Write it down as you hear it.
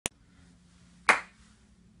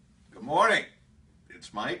morning,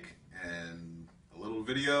 it's Mike, and a little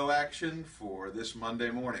video action for this Monday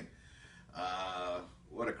morning.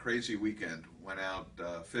 What a crazy weekend. Went out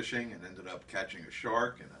fishing and ended up catching a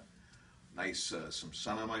shark and a nice some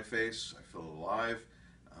sun on my face. I feel alive.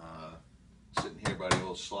 Sitting here by the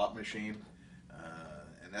little slot machine,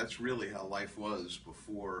 and that's really how life was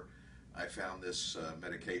before I found this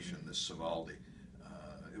medication, this Sovaldi.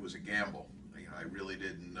 It was a gamble. I really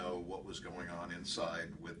didn't know what was going on inside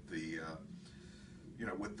with the,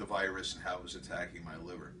 with the virus and how it was attacking my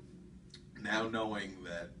liver. Now knowing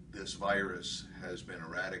that this virus has been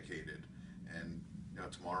eradicated, and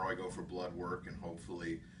tomorrow I go for blood work, and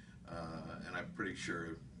hopefully, and I'm pretty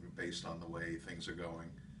sure, based on the way things are going,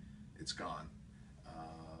 it's gone.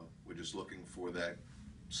 We're just looking for that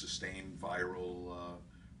sustained viral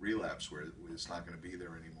relapse where it's not going to be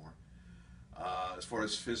there anymore. As far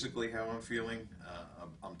as physically how I'm feeling,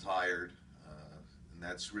 I'm tired, and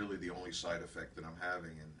that's really the only side effect that I'm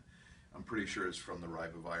having, and I'm pretty sure it's from the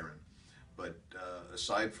Ribavirin. But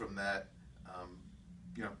aside from that,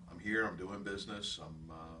 I'm here, I'm doing business,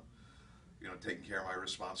 I'm taking care of my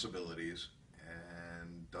responsibilities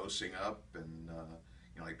and dosing up, and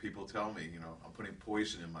like people tell me, I'm putting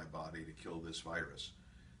poison in my body to kill this virus.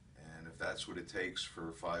 And if that's what it takes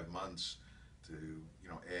for 5 months to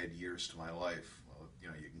add years to my life, well,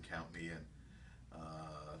 you can count me in.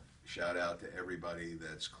 Shout out to everybody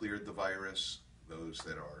that's cleared the virus, those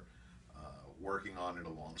that are working on it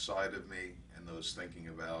alongside of me, and those thinking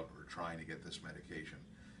about or trying to get this medication.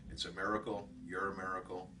 It's a miracle. You're a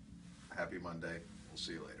miracle. Happy Monday. We'll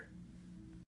see you later.